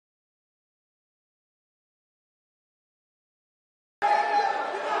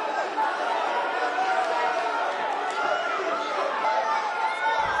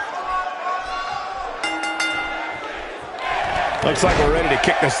Looks like we're ready to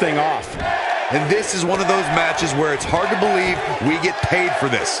kick this thing off. And this is one of those matches where it's hard to believe we get paid for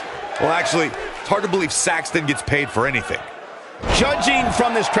this. Well, actually, it's hard to believe Saxton gets paid for anything. Judging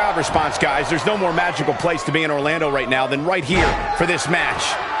from this crowd response, guys, there's no more magical place to be in Orlando right now than right here for this match.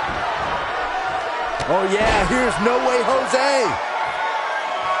 Oh, yeah, here's No Way Jose.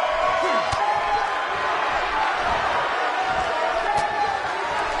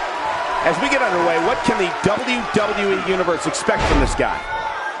 As we get underway, what can the WWE Universe expect from this guy?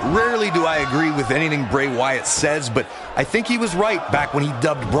 Rarely do I agree with anything Bray Wyatt says, but I think he was right back when he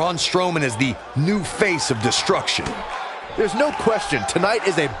dubbed Braun Strowman as the new face of destruction. There's no question, tonight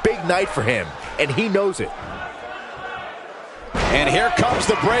is a big night for him, and he knows it. And here comes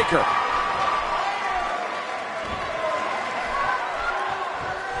the breaker.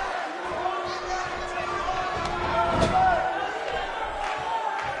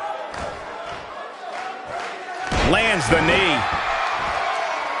 Lands the knee.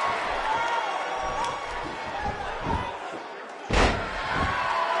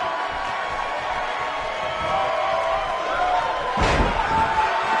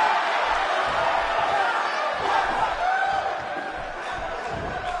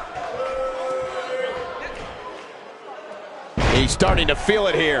 He's starting to feel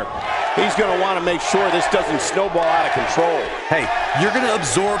it here. He's going to want to make sure this doesn't snowball out of control. Hey, you're going to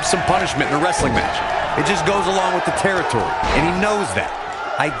absorb some punishment in a wrestling match. It just goes along with the territory, and he knows that.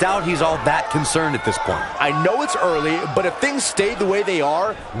 I doubt he's all that concerned at this point. I know it's early, but if things stay the way they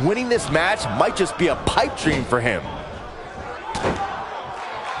are, winning this match might just be a pipe dream for him.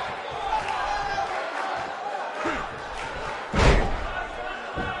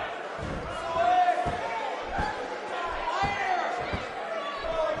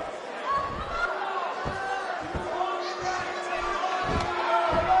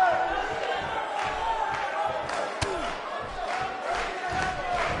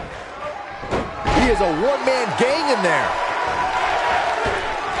 He is a one-man gang in there.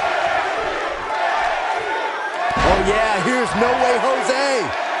 Oh, yeah, here's No Way Jose.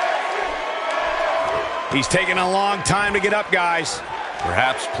 He's taking a long time to get up, guys.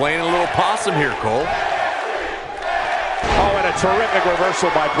 Perhaps playing a little possum here, Cole. Oh, and a terrific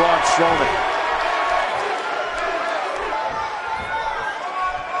reversal by Braun Strowman.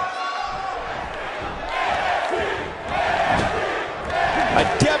 A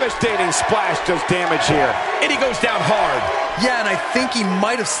devastating splash does damage here. And he goes down hard. Yeah, and I think he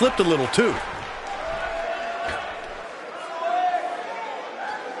might have slipped a little, too.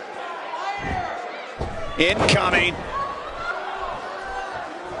 Incoming.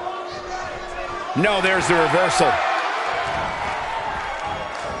 No, there's the reversal.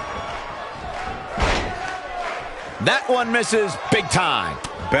 That one misses big time.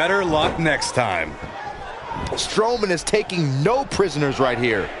 Better luck next time. Strowman is taking no prisoners right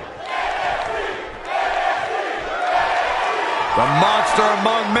here. The monster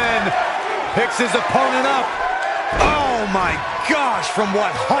among men picks his opponent up. Oh my gosh, from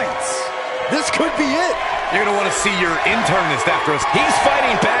what heights? This could be it. You're going to want to see your internist after us. He's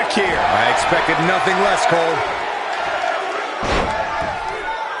fighting back here. I expected nothing less, Cole.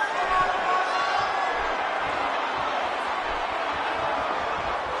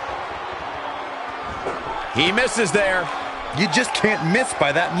 He misses there. You just can't miss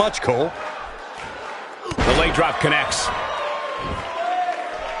by that much, Cole. The leg drop connects.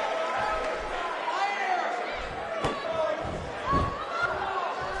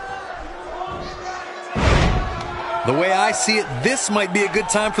 The way I see it, this might be a good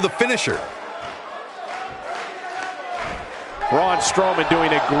time for the finisher. Braun Strowman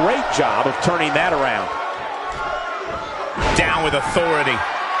doing a great job of turning that around. Down with authority.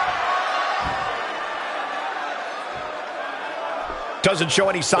 Doesn't show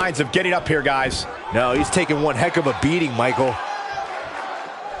any signs of getting up here, guys. No, he's taking one heck of a beating, Michael.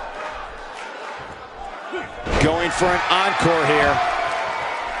 Going for an encore here.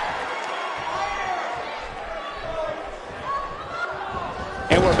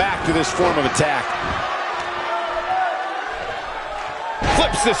 And we're back to this form of attack.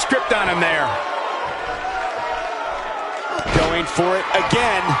 Flips the script on him there. Going for it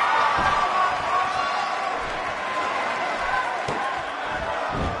again.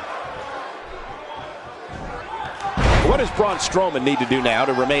 What does Braun Strowman need to do now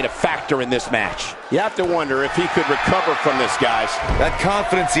to remain a factor in this match? You have to wonder if he could recover from this, guys. That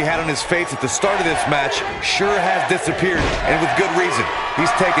confidence he had on his face at the start of this match sure has disappeared, and with good reason.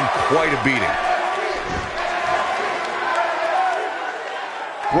 He's taken quite a beating.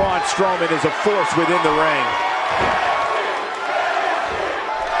 Braun Strowman is a force within the ring.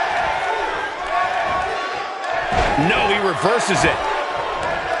 No, he reverses it.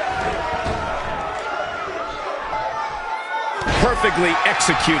 Perfectly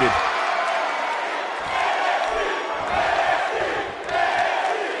executed.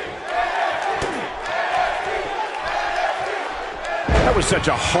 That was such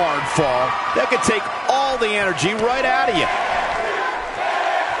a hard fall. That could take all the energy right out of you.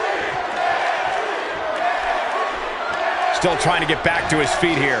 Still trying to get back to his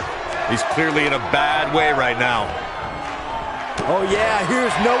feet here. He's clearly in a bad way right now. Oh yeah,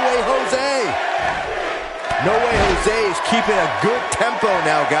 here's No Way Jose. No Way Jose is keeping a good tempo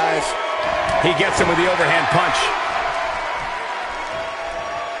now, guys. He gets him with the overhand punch.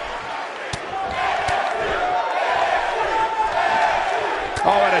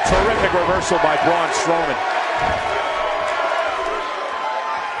 Oh, and a terrific reversal by Braun Strowman.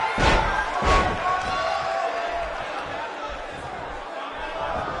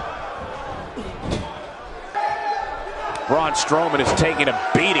 Braun Strowman is taking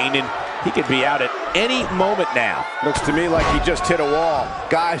a beating, and he could be out at any moment now. Looks to me like he just hit a wall.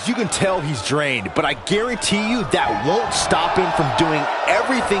 Guys, you can tell he's drained, but I guarantee you that won't stop him from doing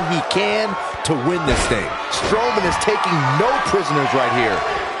everything he can to win this thing. Strowman is taking no prisoners right here.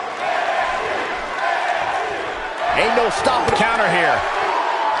 Ain't no stopping. Counter here.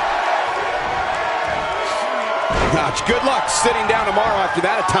 Gosh, good luck sitting down tomorrow after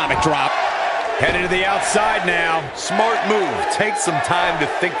that atomic drop. Headed to the outside now. Smart move. Take some time to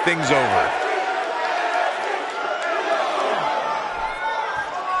think things over.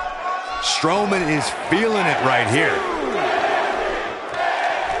 Strowman is feeling it right here.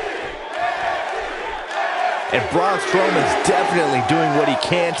 And Braun Strowman's definitely doing what he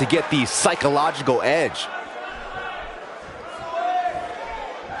can to get the psychological edge.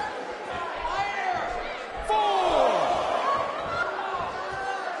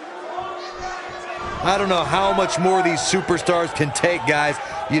 I don't know how much more these superstars can take, guys.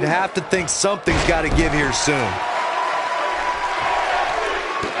 You'd have to think something's got to give here soon.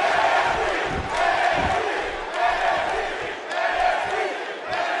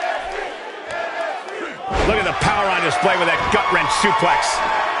 Look at the power on display with that gut-wrench suplex.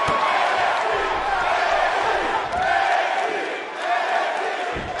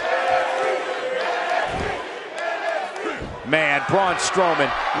 Man, Braun Strowman,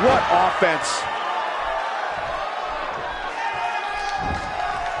 what offense.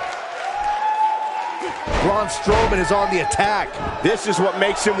 Braun Strowman is on the attack. This is what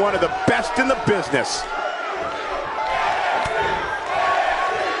makes him one of the best in the business.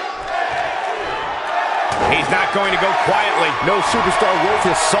 He's not going to go quietly. No superstar worth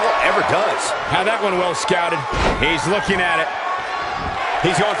his salt ever does. Had that one well scouted. He's looking at it.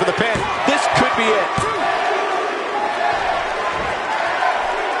 He's going for the pin. This could be it.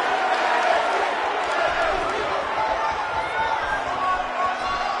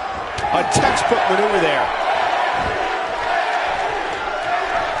 A textbook maneuver there.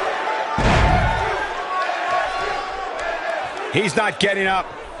 He's not getting up.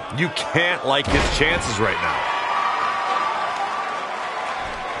 You can't like his chances right now.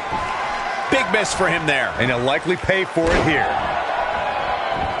 Big miss for him there. And he'll likely pay for it here.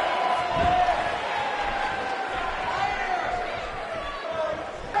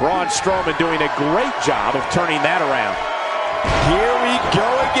 Braun Strowman doing a great job of turning that around. Here we go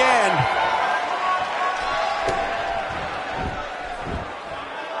again.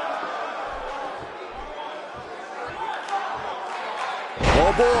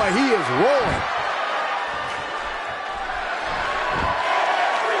 Oh boy, he is rolling.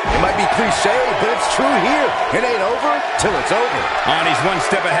 It might be cliche, but it's true here. It ain't over till it's over. And he's one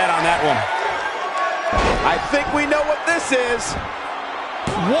step ahead on that one. I think we know what this is.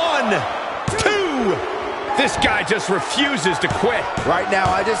 1, 2. This guy just refuses to quit. Right now,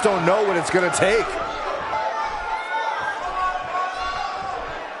 I just don't know what it's going to take.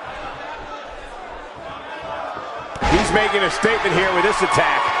 He's making a statement here with this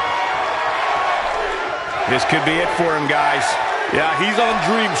attack. This could be it for him, guys. Yeah, he's on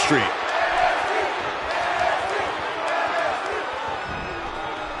Dream Street.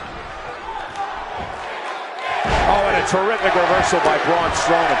 Oh, and a terrific reversal by Braun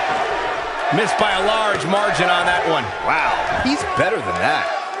Strowman. Missed by a large margin on that one. Wow, he's better than that.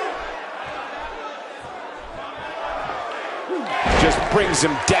 Just brings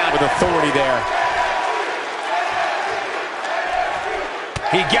him down with authority there.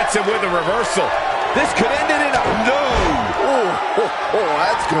 He gets him with a reversal. This could end it in a... No! Oh,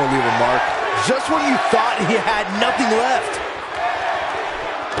 that's going to leave a mark. Just when you thought he had nothing left.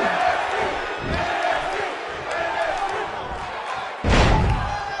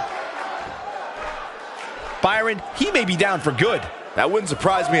 Byron, Byron, he may be down for good. That wouldn't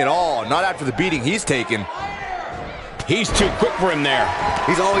surprise me at all, not after the beating he's taken. He's too quick for him there.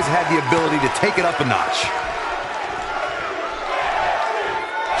 He's always had the ability to take it up a notch.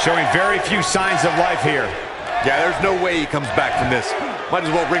 Showing very few signs of life here. Yeah, there's no way he comes back from this. Might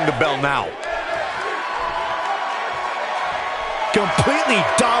as well ring the bell now. Completely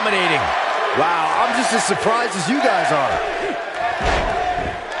dominating. Wow, I'm just as surprised as you guys are.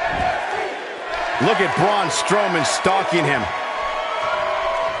 Look at Braun Strowman stalking him.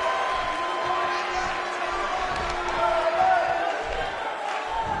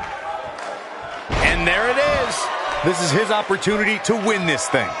 And there it is. This is his opportunity to win this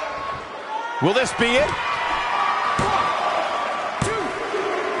thing. Will this be it?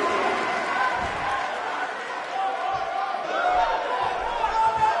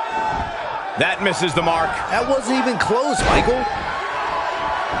 That misses the mark. That wasn't even close, Michael.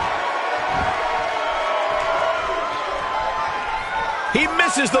 He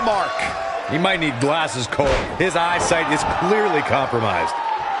misses the mark. He might need glasses, Cole. His eyesight is clearly compromised.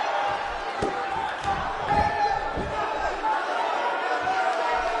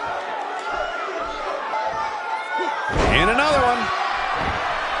 And another one.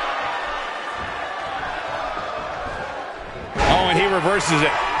 Oh, and he reverses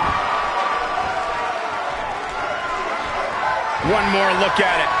it. One more look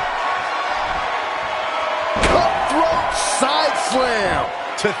at it. Cutthroat side slam.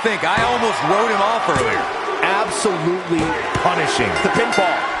 To think, I almost wrote him off earlier. Absolutely punishing. The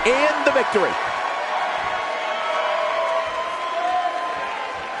pinfall and the victory.